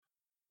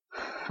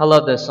I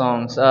love those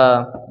songs.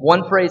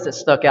 One phrase that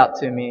stuck out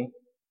to me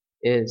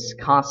is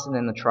constant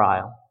in the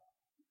trial.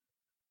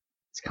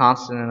 It's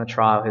constant in the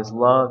trial. His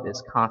love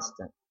is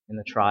constant in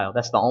the trial.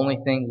 That's the only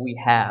thing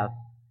we have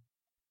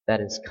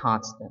that is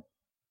constant.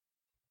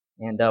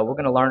 And we're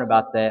going to learn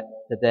about that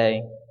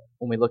today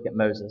when we look at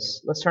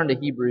Moses. Let's turn to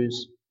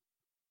Hebrews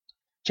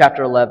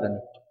chapter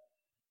 11,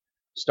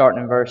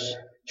 starting in verse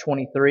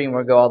 23, and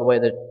we'll go all the way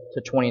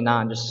to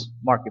 29. Just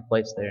mark your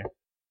place there.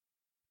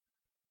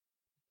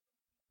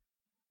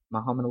 Am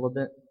I humming a little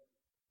bit?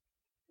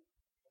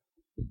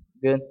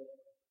 Good?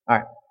 All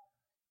right.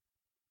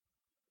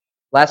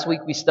 Last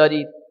week we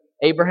studied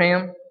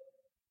Abraham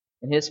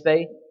and his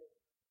faith,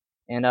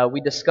 and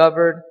we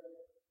discovered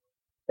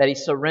that he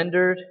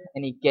surrendered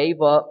and he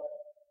gave up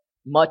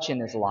much in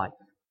his life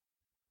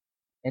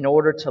in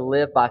order to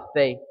live by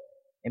faith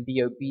and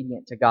be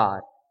obedient to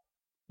God.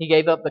 He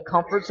gave up the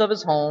comforts of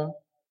his home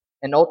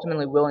and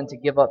ultimately willing to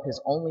give up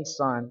his only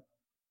son,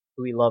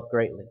 who he loved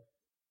greatly.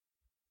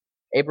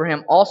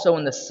 Abraham also,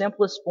 in the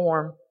simplest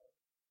form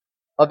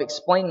of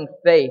explaining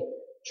faith,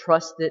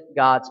 trusted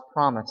God's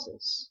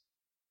promises.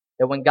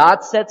 That when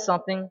God said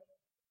something,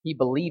 he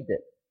believed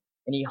it.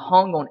 And he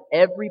hung on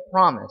every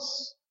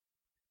promise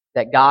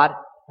that God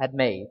had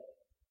made.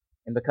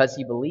 And because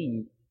he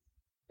believed,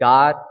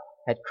 God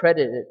had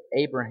credited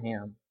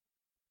Abraham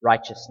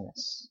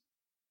righteousness.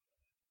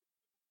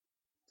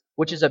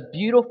 Which is a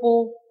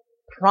beautiful,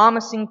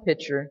 promising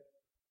picture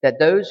that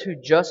those who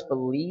just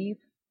believe,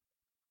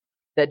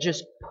 that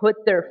just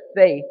put their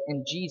faith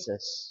in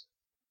Jesus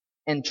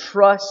and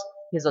trust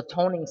his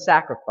atoning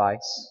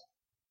sacrifice,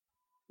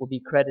 will be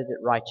credited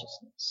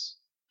righteousness.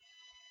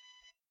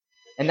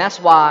 And that's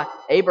why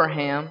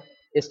Abraham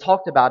is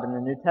talked about in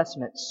the New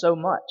Testament so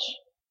much,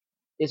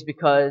 is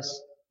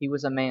because he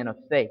was a man of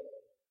faith.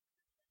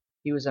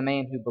 He was a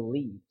man who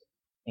believed,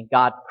 and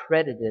God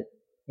credited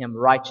him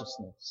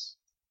righteousness.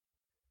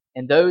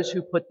 And those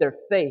who put their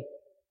faith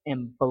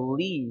and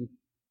believe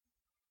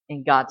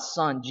in God's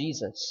Son,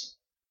 Jesus,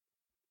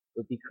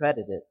 would be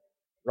credited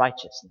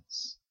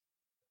righteousness.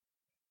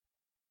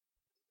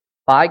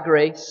 By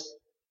grace,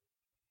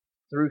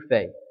 through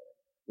faith,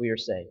 we are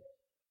saved.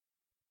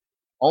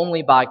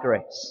 Only by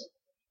grace,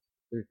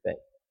 through faith.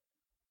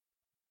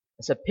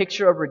 It's a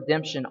picture of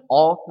redemption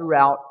all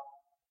throughout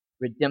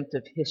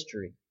redemptive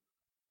history,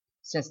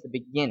 since the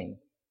beginning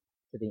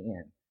to the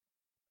end.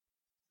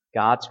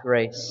 God's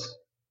grace,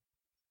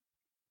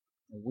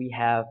 and we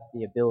have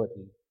the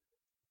ability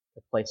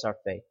to place our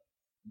faith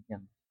in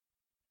Him.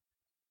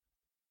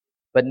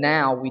 But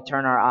now we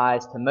turn our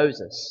eyes to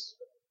Moses,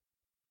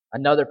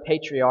 another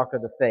patriarch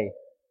of the faith,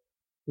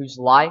 whose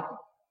life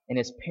and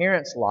his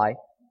parents' life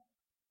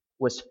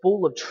was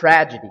full of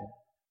tragedy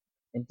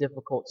and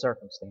difficult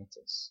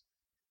circumstances.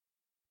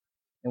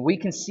 And we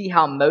can see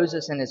how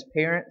Moses and his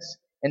parents,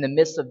 in the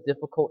midst of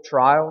difficult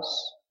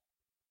trials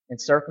and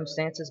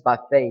circumstances by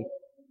faith,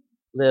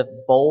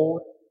 lived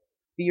bold,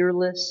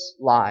 fearless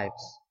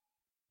lives,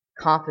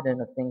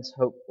 confident of things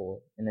hoped for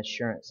and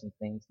assurance in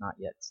things not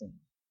yet seen.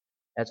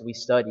 As we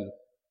studied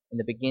in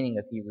the beginning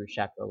of Hebrews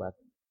chapter 11.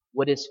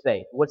 What is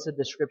faith? What's the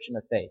description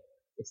of faith?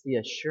 It's the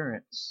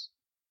assurance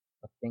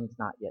of things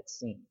not yet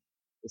seen.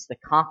 It's the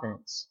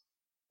confidence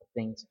of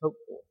things hoped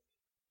for.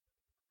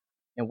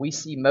 And we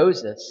see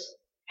Moses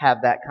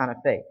have that kind of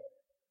faith.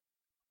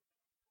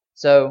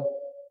 So,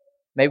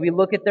 may we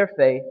look at their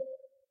faith,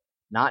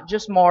 not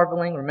just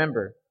marveling,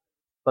 remember,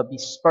 but be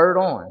spurred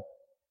on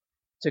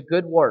to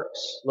good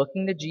works,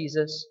 looking to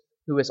Jesus,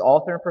 who is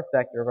author and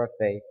perfecter of our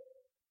faith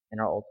and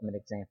our ultimate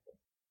example.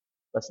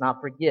 Let's not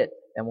forget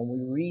that when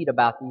we read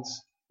about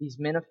these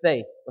men of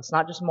faith, let's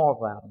not just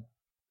marvel at them.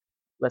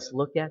 Let's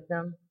look at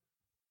them.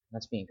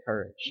 Let's be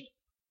encouraged.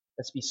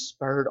 Let's be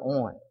spurred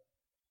on.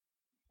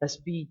 Let's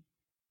be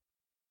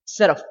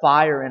set a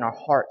fire in our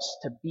hearts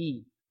to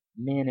be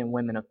men and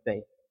women of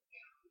faith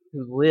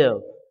who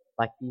live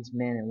like these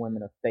men and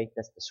women of faith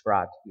that's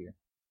described here.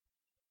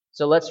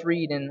 So let's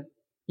read in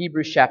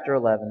Hebrews chapter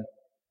 11,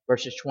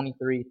 verses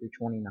 23 through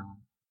 29.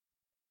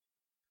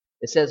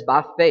 It says,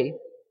 "By faith,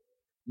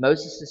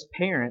 Moses'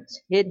 parents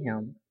hid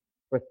him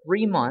for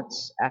 3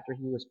 months after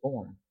he was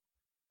born,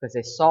 because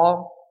they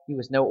saw he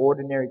was no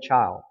ordinary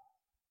child,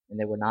 and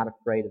they were not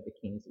afraid of the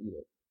king's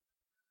edict.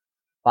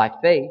 By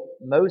faith,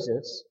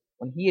 Moses,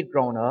 when he had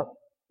grown up,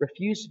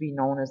 refused to be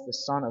known as the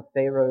son of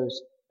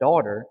Pharaoh's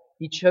daughter.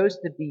 He chose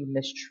to be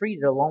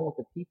mistreated along with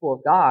the people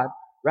of God,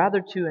 rather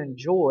than to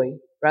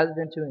enjoy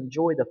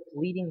the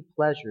fleeting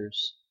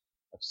pleasures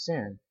of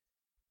sin.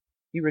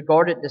 He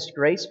regarded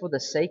disgrace for the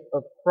sake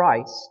of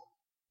Christ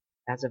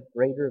as of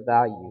greater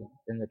value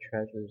than the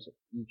treasures of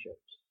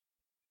Egypt."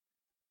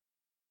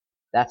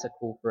 That's a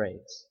cool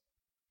phrase.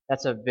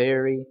 That's a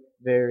very,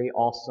 very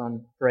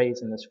awesome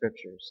phrase in the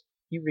scriptures.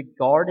 He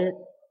regarded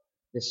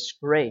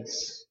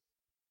disgrace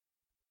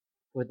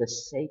for the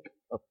sake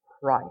of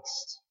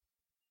Christ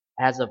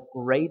as of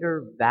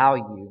greater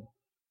value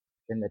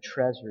than the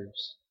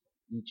treasures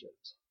of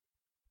Egypt,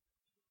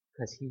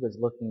 because he was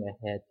looking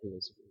ahead to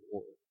his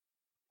reward.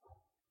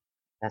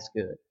 That's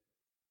good.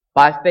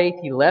 By faith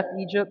he left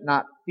Egypt,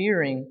 not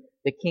fearing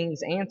the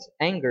king's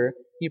anger.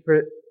 He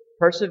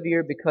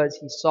persevered because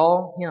he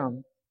saw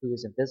him who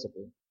is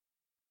invisible.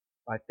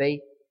 By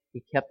faith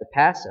he kept the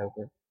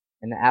Passover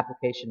and the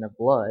application of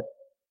blood,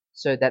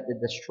 so that the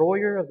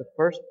destroyer of the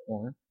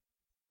firstborn,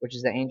 which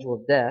is the angel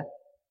of death,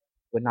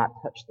 would not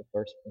touch the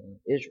firstborn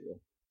of Israel.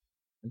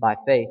 And by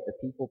faith the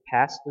people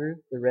passed through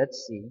the Red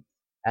Sea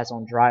as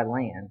on dry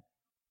land,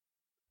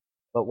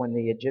 but when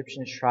the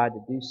Egyptians tried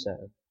to do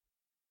so,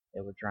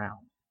 they were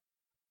drowned.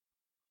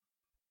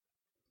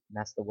 And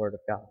that's the word of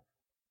God.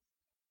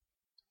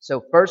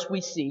 So first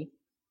we see,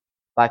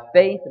 by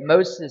faith,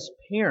 Moses'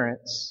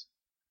 parents,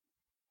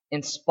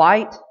 in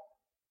spite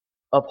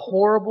of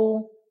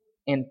horrible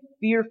and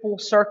fearful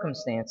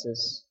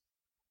circumstances,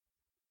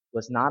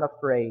 was not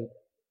afraid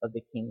of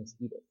the king's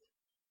edict.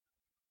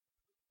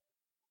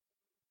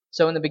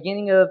 So in the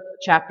beginning of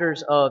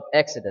chapters of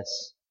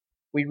Exodus,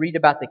 we read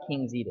about the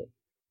king's edict.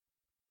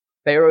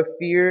 Pharaoh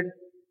feared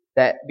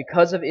that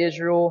because of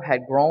Israel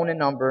had grown in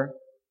number,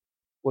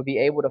 would be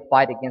able to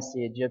fight against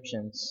the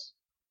Egyptians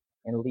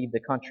and leave the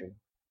country.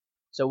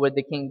 So what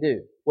did the king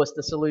do? What's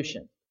the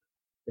solution?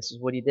 This is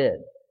what he did.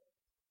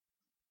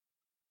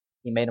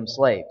 He made them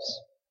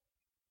slaves.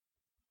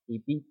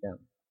 He beat them.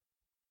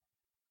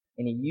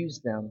 And he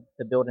used them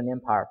to build an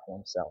empire for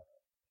himself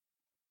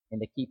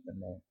and to keep them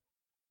there.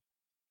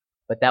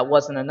 But that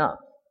wasn't enough.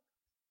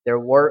 Their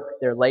work,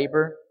 their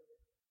labor,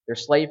 their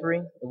slavery,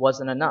 it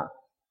wasn't enough.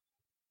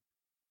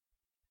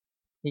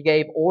 He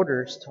gave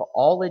orders to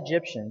all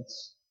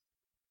Egyptians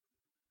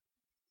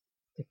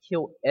to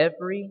kill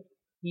every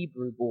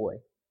Hebrew boy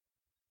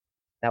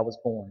that was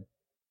born.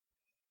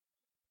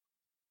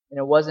 And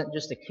it wasn't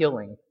just a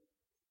killing,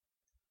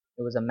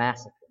 it was a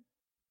massacre.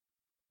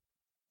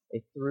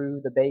 They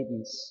threw the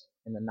babies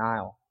in the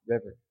Nile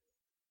River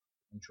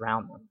and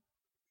drowned them.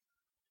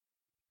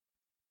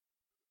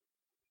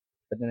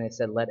 But then they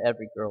said, let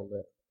every girl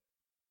live.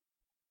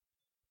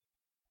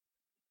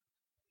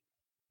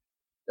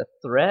 The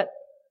threat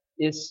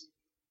is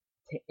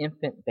to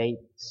infant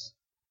babies.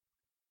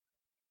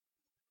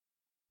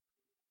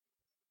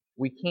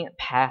 We can't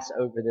pass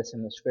over this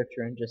in the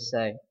scripture and just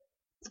say,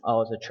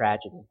 oh, it was a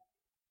tragedy.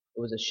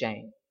 It was a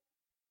shame.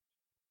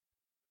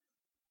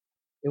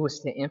 It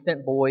was to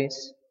infant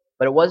boys,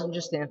 but it wasn't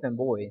just to infant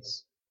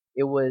boys.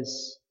 It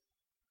was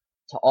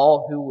to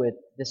all who would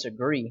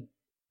disagree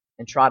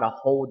and try to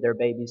hold their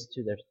babies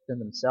to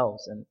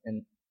themselves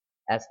and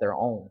as their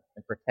own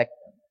and protect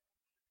them.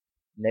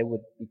 And they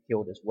would be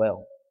killed as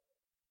well.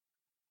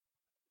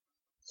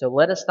 So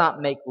let us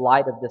not make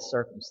light of this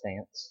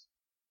circumstance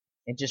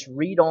and just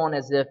read on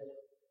as if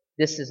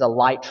this is a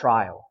light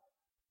trial.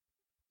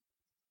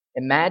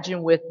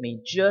 Imagine with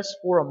me just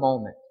for a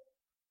moment,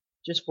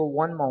 just for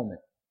one moment,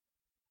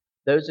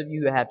 those of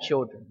you who have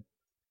children,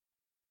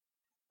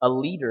 a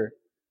leader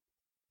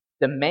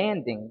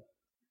demanding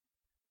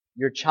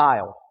your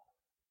child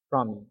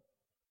from you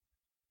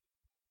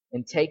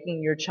and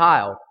taking your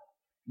child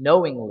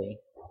knowingly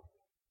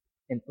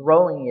and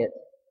throwing it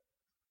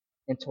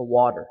into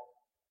water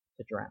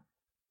to drown.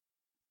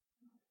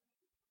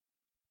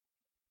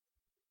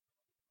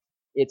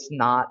 It's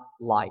not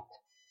light.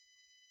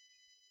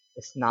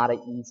 It's not an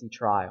easy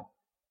trial.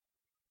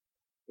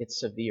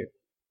 It's severe.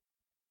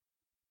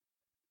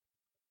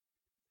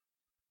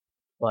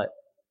 But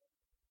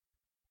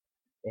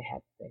they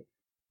had faith.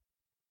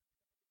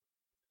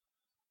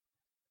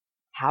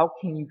 How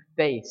can you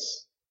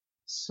face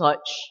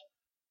such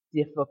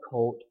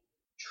difficult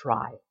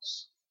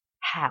trials?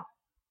 How?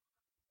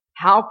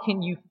 How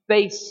can you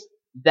face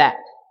that?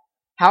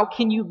 How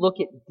can you look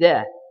at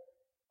death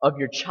of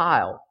your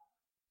child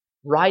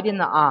right in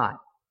the eye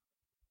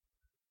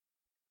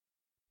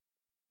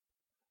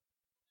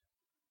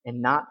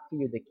and not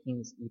fear the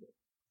king's edict?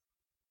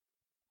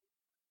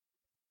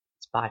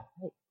 It's by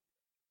faith.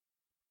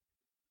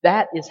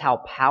 That is how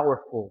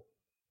powerful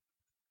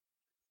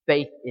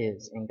faith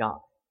is in God.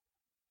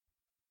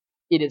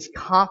 It is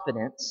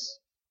confidence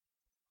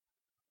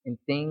in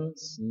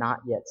things not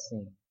yet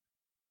seen.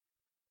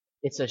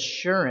 It's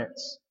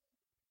assurance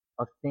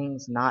of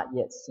things not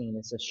yet seen.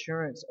 It's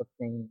assurance of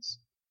things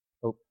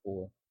hoped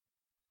for.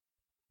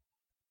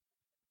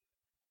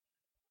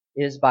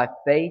 It is by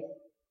faith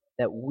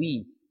that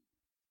we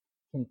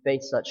can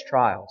face such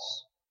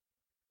trials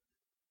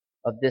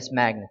of this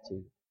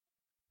magnitude.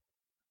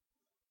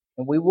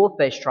 And we will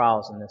face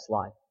trials in this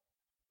life.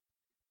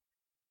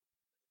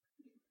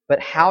 But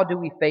how do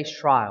we face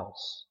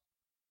trials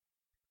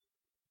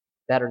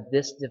that are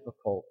this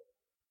difficult?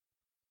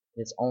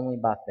 It's only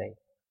by faith.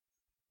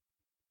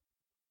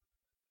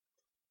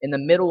 In the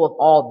middle of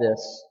all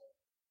this,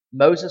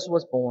 Moses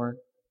was born,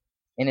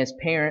 and his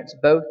parents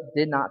both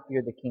did not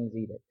fear the king's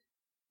edict.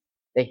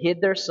 They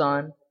hid their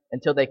son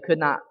until they could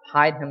not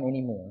hide him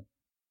anymore.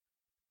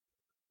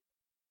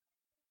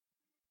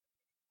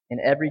 And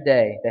every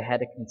day they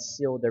had to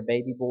conceal their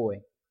baby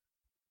boy.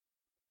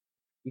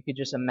 You could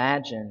just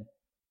imagine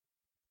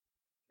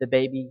the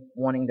baby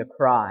wanting to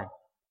cry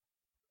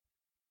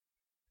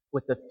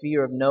with the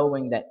fear of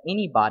knowing that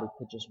anybody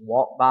could just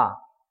walk by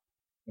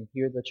and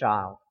hear the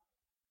child.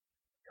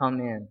 Come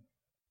in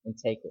and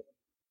take it.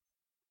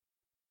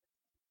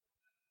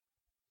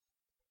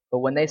 But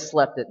when they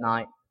slept at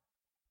night,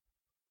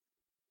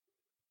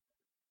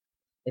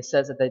 it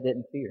says that they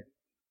didn't fear.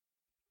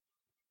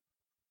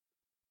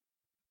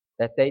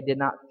 That they did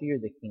not fear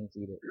the king's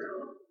edict.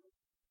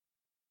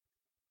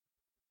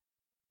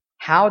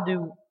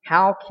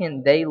 How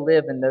can they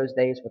live in those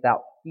days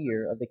without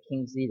fear of the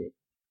king's edict?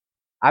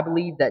 I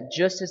believe that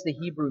just as the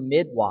Hebrew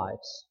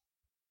midwives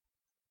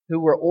who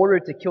were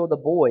ordered to kill the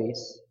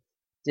boys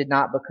did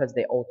not because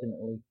they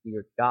ultimately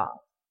feared God.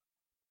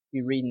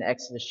 We read in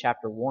Exodus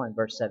chapter 1,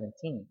 verse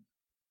 17.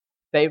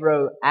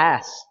 Pharaoh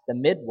asked the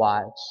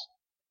midwives,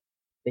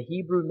 the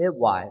Hebrew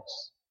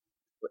midwives,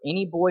 for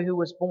any boy who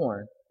was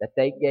born that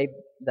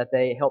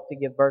they helped to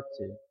give birth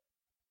to,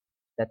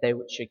 that they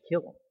should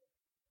kill him.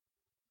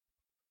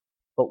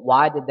 But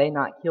why did they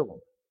not kill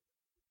him?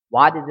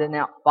 Why did they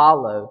not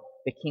follow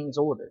the king's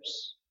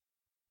orders?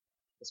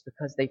 It's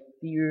because they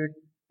feared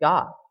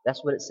God.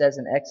 That's what it says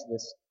in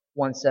Exodus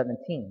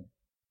 1:17.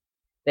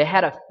 They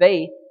had a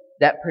faith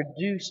that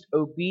produced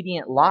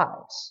obedient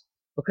lives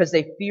because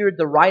they feared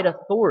the right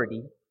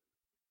authority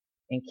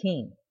and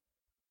king.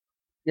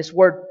 This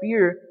word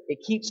fear, it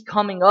keeps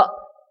coming up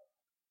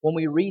when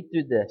we read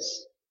through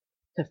this.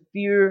 To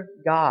fear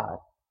God.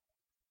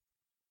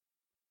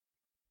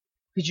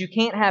 Because you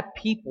can't have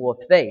people of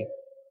faith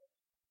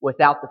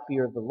without the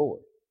fear of the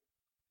Lord.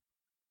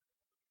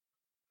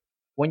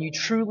 When you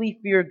truly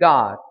fear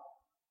God,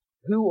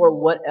 who or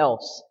what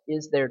else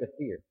is there to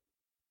fear?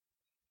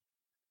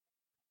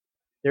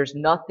 There's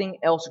nothing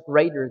else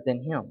greater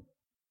than Him.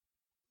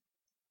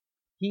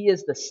 He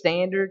is the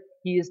standard.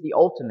 He is the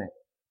ultimate.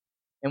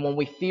 And when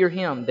we fear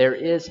Him, there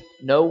is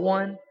no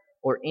one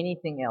or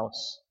anything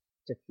else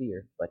to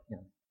fear but Him.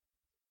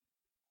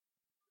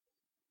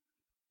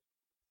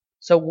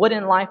 So what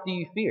in life do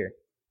you fear?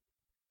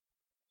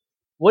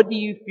 What do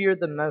you fear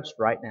the most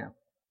right now?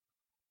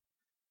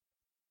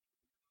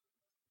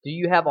 Do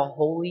you have a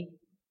holy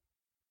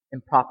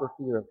and proper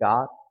fear of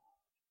God?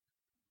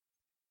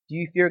 Do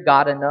you fear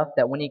God enough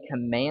that when He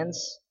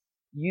commands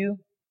you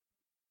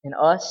and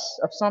us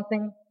of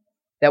something,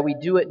 that we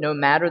do it no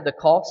matter the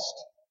cost,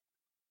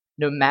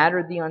 no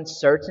matter the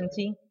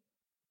uncertainty,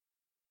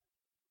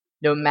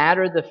 no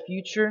matter the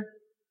future?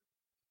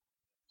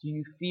 Do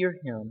you fear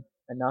Him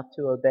enough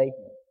to obey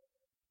Him?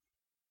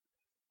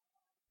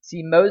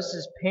 See,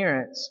 Moses'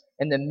 parents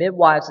and the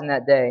midwives in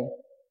that day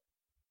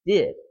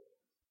did.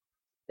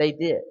 They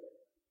did.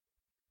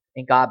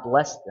 And God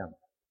blessed them.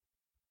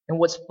 And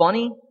what's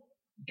funny,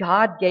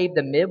 God gave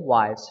the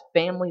midwives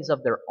families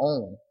of their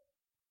own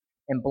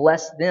and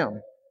blessed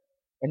them.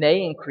 And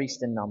they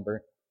increased in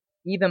number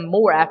even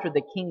more after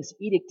the king's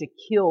edict to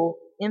kill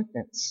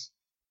infants.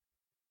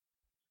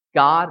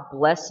 God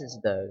blesses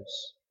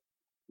those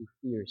who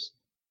fears Him.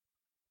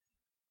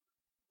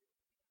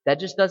 That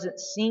just doesn't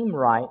seem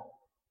right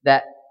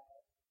that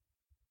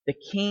the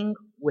king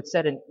would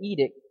set an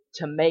edict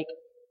to make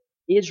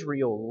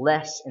Israel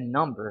less in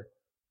number,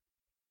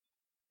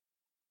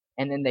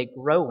 and then they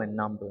grow in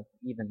number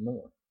even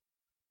more.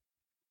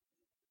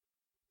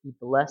 He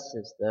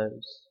blesses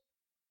those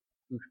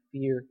who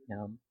fear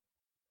Him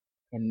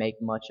and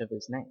make much of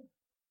His name.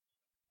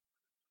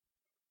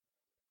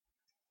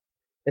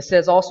 It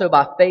says also,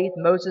 by faith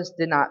Moses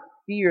did not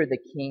fear the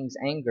king's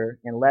anger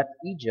and left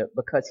Egypt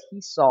because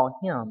he saw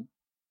Him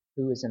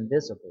who is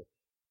invisible.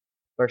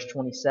 Verse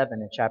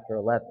 27 in chapter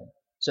 11.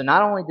 So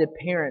not only did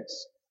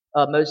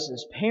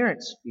Moses'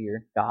 parents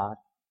fear God,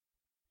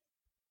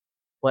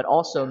 but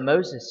also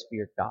Moses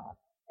feared God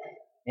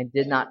and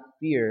did not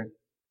fear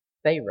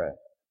Pharaoh.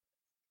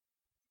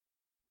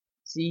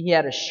 See, he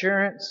had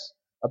assurance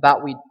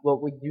about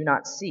what we do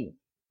not see.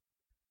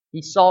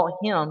 He saw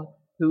Him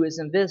who is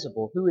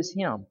invisible. Who is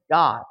Him?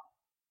 God.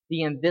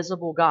 The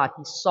invisible God.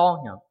 He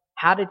saw Him.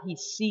 How did he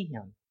see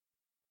Him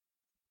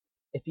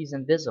if He's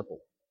invisible?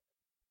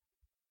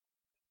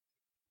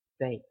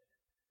 Faith.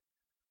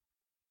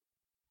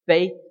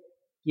 Faith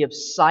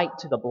gives sight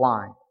to the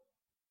blind.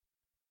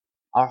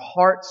 Our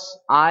heart's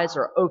eyes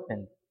are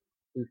opened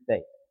through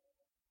faith.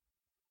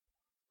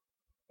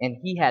 And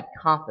he had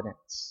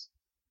confidence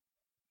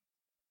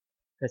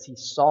because he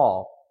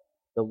saw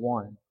the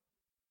one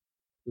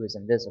who is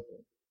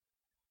invisible.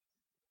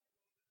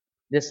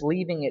 This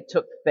leaving, it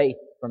took faith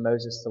for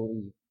Moses to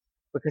leave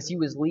because he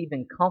was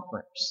leaving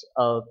comforts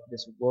of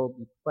this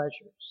worldly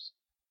pleasures,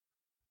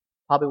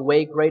 probably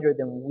way greater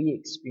than we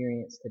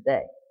experience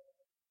today.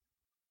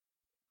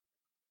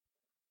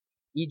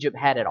 Egypt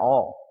had it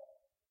all.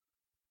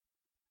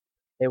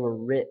 They were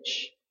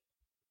rich.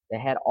 They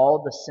had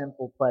all the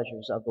sinful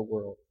pleasures of the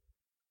world.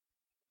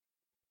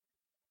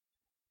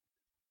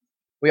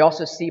 We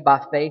also see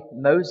by faith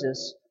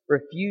Moses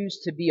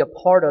refused to be a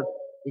part of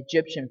the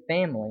Egyptian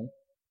family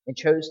and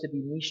chose to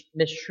be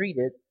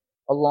mistreated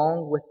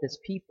along with his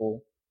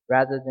people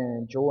rather than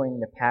enjoying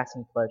the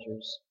passing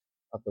pleasures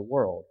of the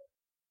world.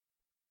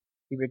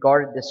 He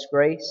regarded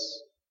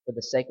disgrace for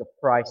the sake of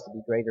Christ to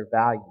be greater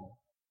value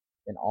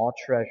than all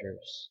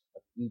treasures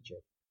of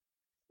Egypt.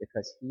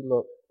 because he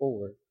looked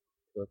forward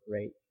to a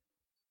great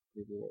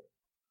reward.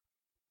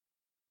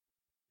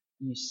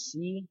 Do you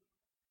see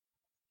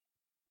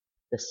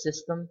the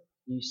system?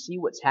 Do you see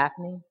what's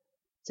happening?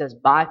 It says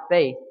by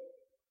faith,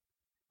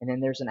 and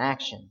then there's an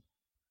action.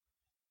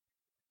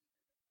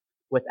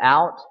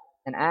 Without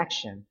an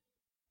action,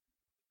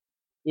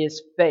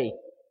 is faith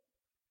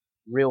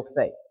real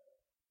faith?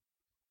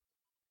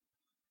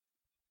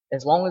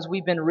 As long as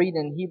we've been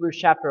reading Hebrews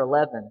chapter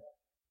 11,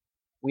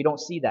 we don't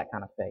see that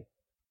kind of faith.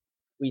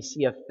 We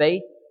see a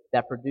faith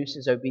that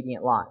produces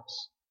obedient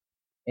lives.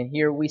 And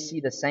here we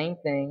see the same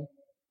thing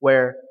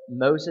where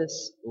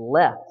Moses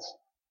left,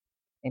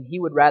 and he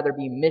would rather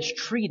be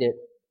mistreated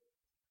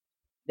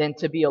than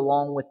to be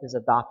along with his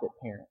adopted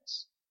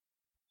parents.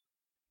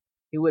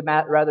 He would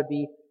rather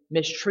be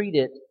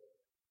mistreated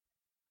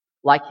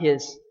like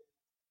his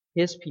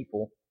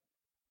people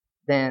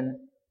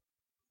than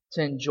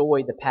to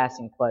enjoy the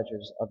passing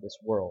pleasures of this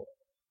world.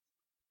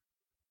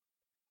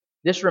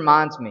 This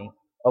reminds me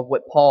of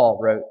what Paul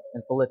wrote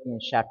in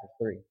Philippians chapter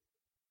 3.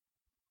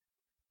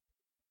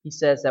 He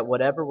says that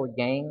whatever were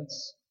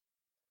gains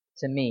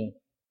to me,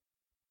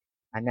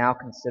 I now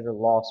consider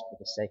loss for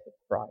the sake of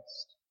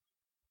Christ.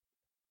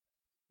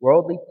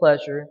 Worldly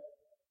pleasure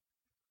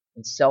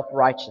and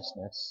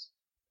self-righteousness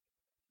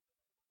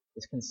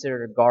is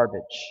considered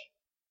garbage,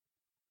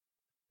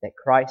 that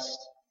Christ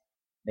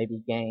may be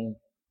gained,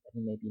 that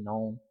he may be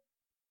known,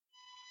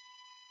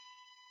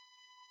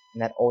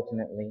 and that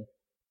ultimately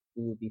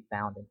we will be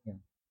found in him.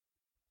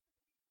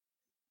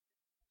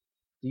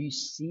 Do you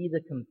see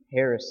the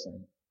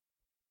comparison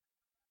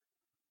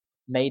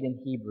made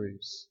in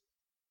Hebrews?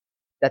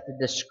 That the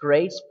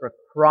disgrace for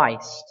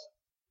Christ,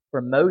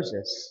 for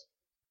Moses,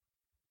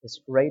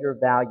 is greater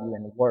value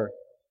and worth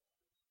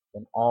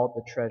than all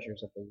the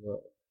treasures of the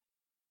world.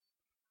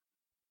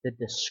 The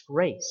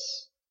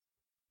disgrace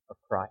of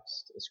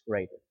Christ is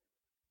greater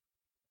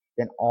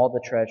than all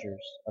the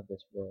treasures of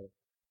this world.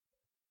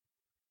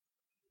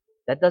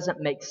 That doesn't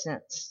make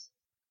sense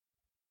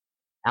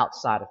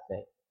outside of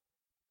faith.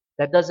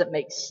 That doesn't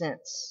make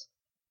sense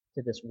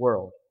to this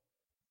world.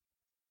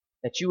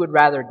 That you would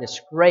rather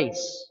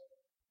disgrace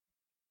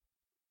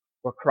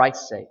for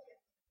Christ's sake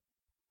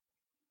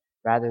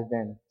rather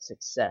than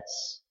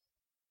success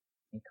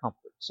and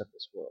comforts of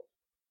this world.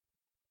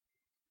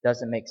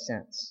 Doesn't make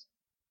sense.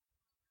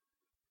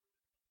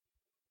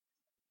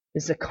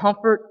 Is the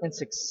comfort and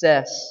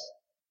success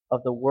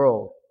of the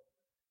world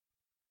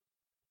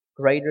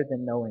greater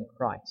than knowing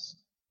Christ?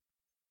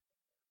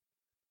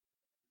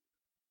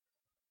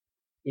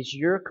 Is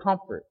your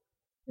comfort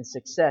and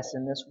success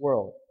in this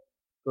world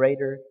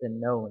greater than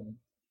knowing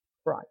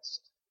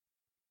Christ?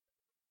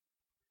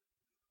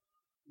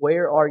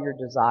 Where are your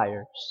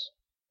desires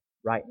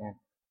right now?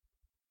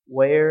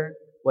 Where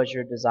was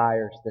your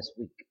desires this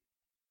week?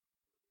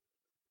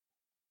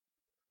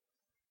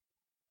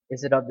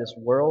 Is it of this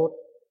world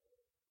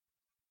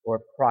or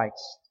of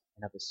Christ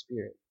and of the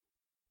Spirit?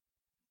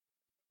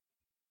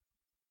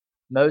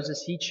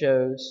 Moses, he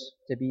chose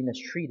to be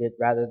mistreated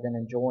rather than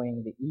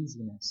enjoying the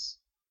easiness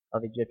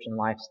of Egyptian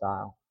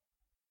lifestyle.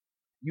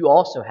 You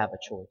also have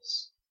a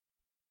choice.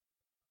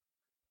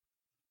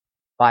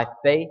 By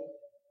faith,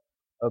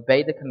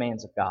 obey the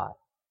commands of God,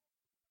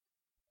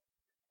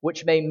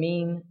 which may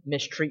mean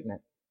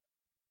mistreatment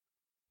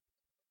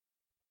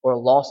or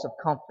loss of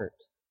comfort.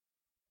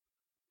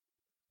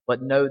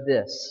 But know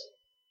this,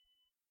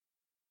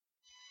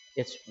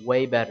 it's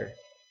way better.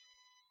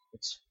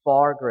 It's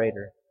far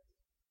greater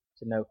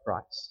to know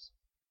Christ.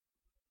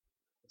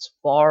 It's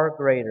far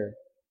greater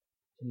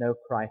to know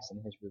Christ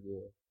and his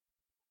reward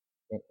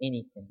than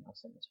anything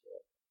else in this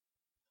world.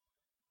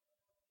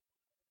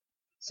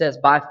 It says,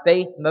 by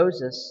faith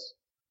Moses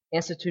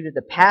instituted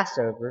the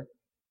Passover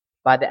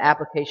by the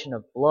application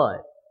of blood,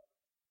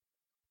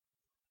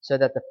 so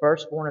that the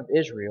firstborn of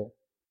Israel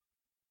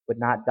would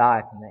not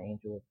die from the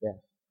angel of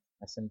death.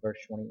 That's in verse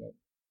 28.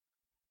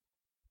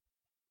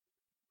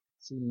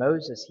 See,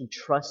 Moses, he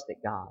trusted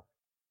God.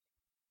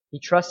 He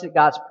trusted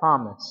God's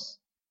promise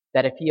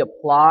that if he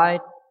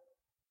applied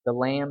the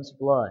lamb's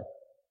blood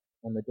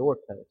on the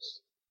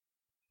doorpost,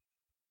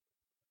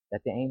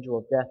 that the angel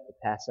of death would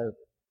pass over,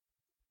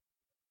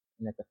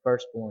 and that the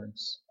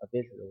firstborns of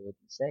Israel would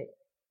be saved.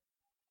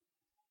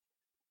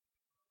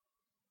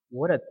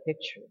 What a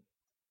picture.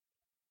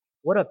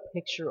 What a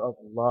picture of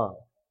love.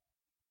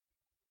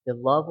 The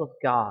love of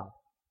God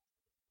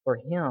for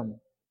him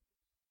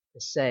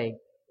to say,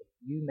 if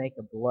you make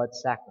a blood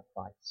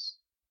sacrifice,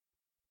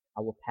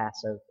 I will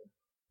pass over,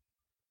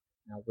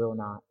 and I will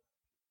not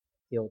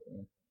kill the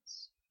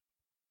infants,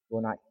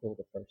 will not kill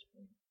the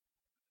firstborn.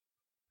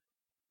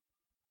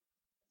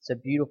 It's a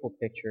beautiful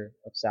picture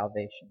of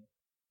salvation.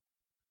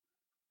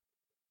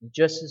 And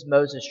just as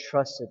Moses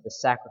trusted the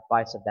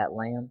sacrifice of that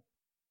lamb,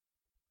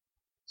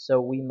 so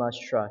we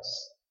must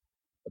trust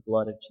the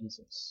blood of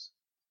Jesus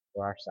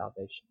for our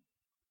salvation.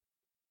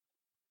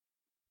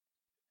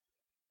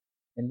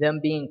 And them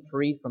being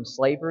freed from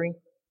slavery,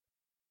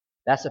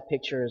 that's a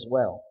picture as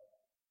well.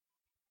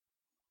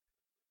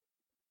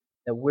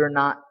 That we're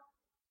not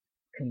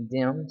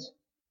condemned,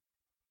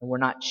 and we're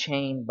not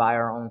chained by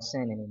our own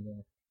sin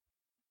anymore.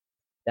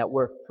 That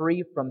we're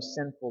free from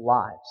sinful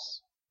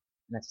lives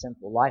and a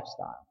sinful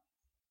lifestyle.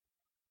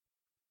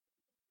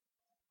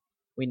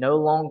 We no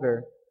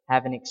longer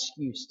have an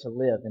excuse to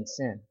live in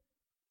sin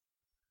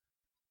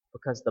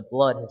because the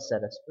blood has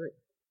set us free.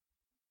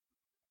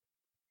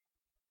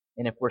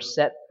 And if we're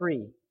set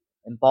free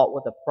and bought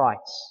with a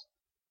price,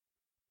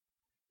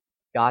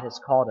 God has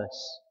called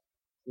us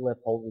to live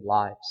holy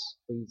lives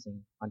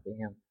pleasing unto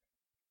Him.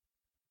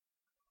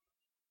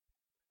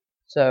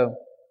 So,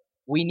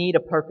 we need a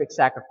perfect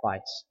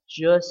sacrifice,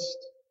 just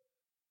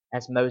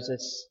as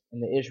Moses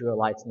and the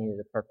Israelites needed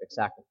a perfect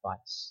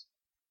sacrifice.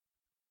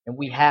 And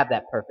we have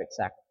that perfect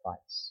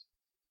sacrifice.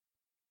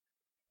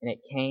 And it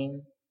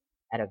came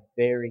at a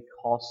very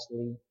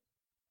costly,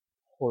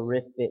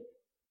 horrific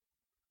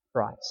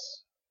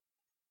price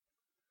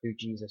through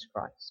Jesus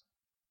Christ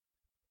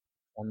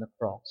on the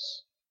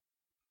cross,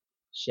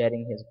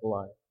 shedding His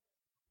blood,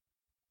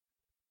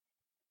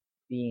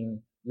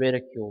 being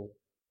ridiculed,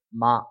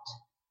 mocked,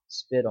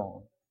 spit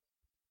on,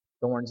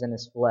 thorns in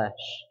His flesh,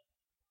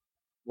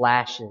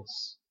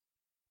 lashes,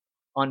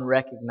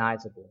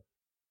 unrecognizable.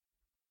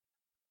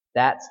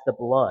 That's the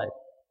blood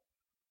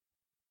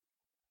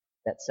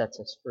that sets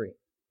us free.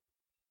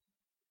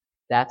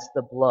 That's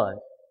the blood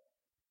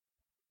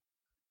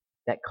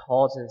that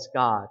causes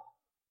God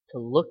to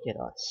look at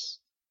us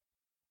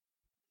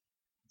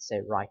and say,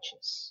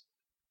 righteous.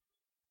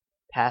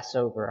 Pass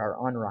over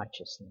our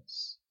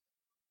unrighteousness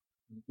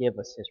and give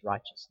us His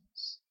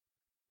righteousness.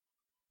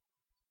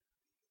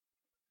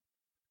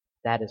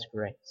 That is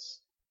grace.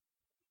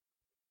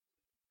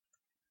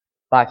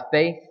 By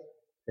faith,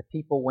 the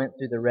people went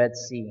through the Red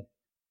Sea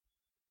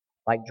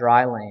like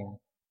dry land,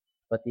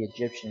 but the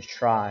Egyptians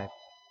tried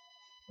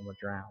and were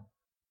drowned.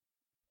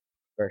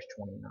 Verse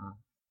 29.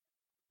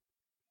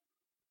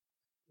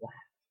 Wow.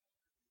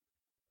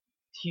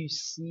 Do you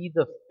see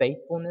the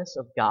faithfulness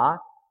of God?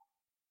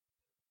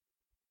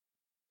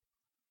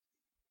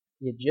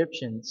 The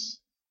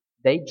Egyptians,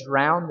 they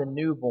drowned the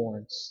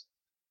newborns.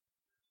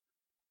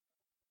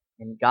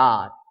 And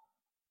God,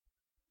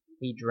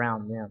 He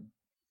drowned them.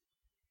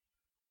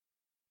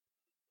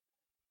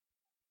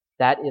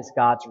 That is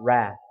God's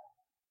wrath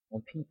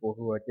on people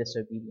who are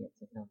disobedient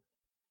to Him.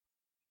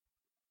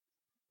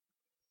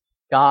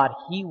 God,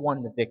 He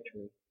won the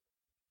victory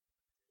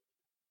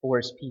for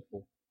His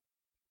people.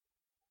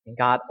 And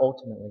God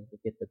ultimately will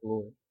get the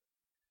glory.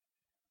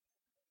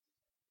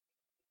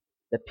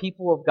 The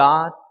people of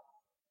God,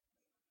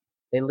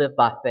 they live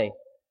by faith,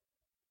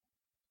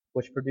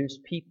 which produce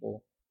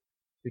people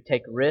who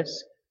take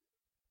risk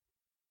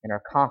and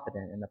are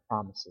confident in the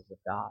promises of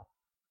God.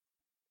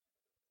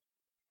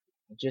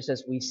 And just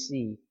as we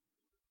see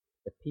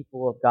the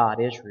people of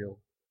God, Israel,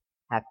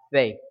 have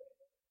faith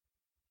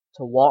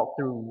to walk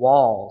through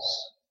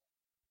walls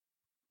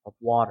of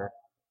water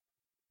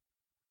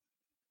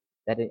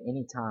that at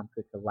any time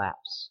could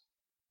collapse,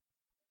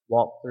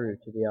 walk through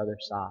to the other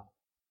side,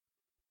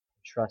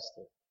 and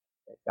trusted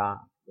that God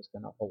was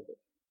going to hold it.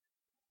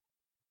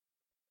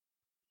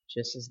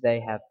 Just as they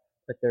have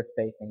put their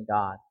faith in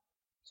God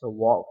to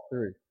walk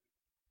through,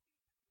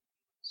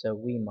 so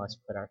we must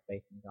put our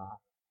faith in God.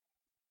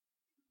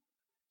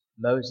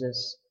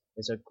 Moses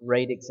is a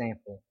great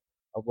example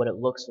of what it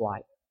looks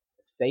like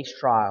to face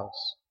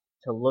trials,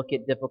 to look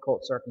at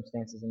difficult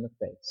circumstances in the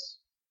face,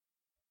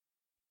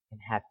 and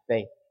have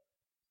faith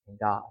in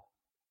God.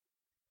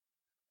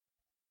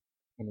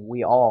 And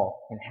we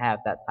all can have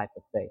that type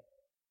of faith.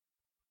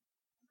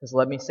 Because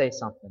let me say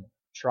something.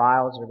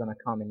 Trials are going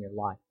to come in your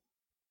life.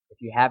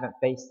 If you haven't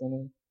faced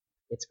any,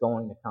 it's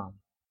going to come.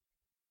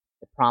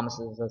 It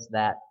promises us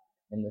that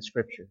in the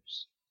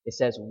scriptures. It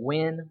says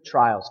when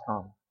trials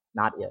come,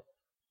 not if.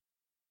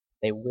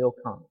 They will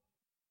come.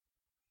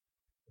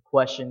 The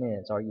question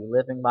is, are you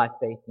living by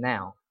faith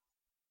now?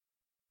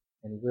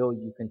 And will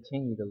you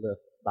continue to live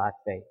by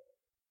faith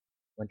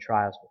when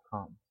trials will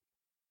come?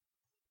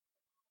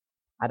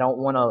 I don't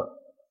want to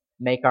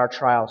make our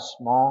trials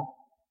small,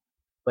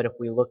 but if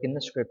we look in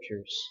the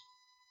scriptures,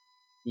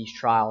 these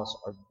trials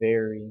are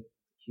very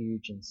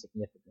huge and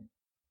significant.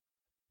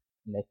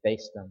 And they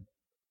faced them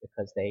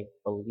because they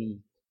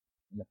believed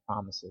in the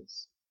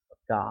promises of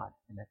God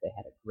and that they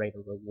had a greater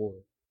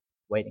reward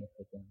waiting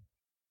for them.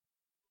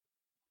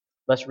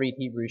 Let's read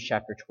Hebrews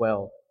chapter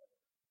 12,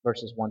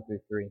 verses 1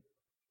 through 3,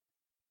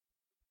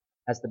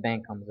 as the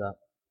band comes up.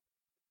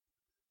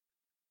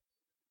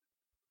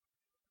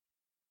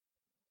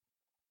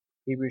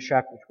 Hebrews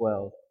chapter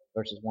 12,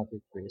 verses 1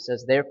 through 3. It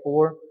says,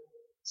 therefore,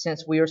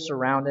 since we are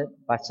surrounded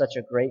by such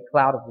a great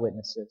cloud of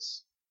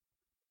witnesses,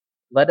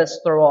 let us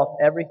throw off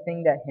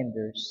everything that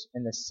hinders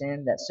and the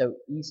sin that so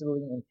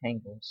easily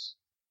entangles,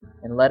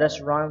 and let us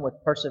run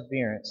with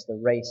perseverance the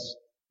race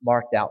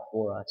marked out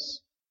for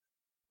us,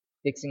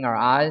 fixing our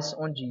eyes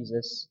on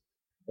Jesus,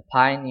 the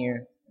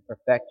pioneer and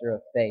perfecter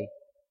of faith.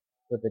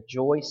 For the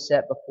joy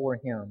set before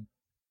Him,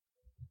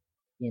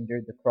 He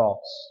endured the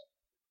cross,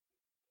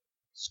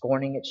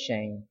 scorning its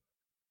shame,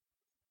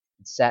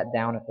 and sat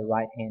down at the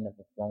right hand of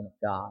the throne of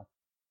God.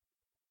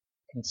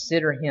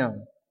 Consider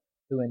him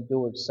who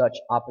endured such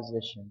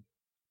opposition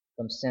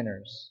from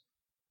sinners,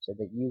 so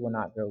that you will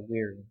not grow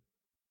weary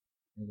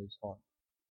and lose heart.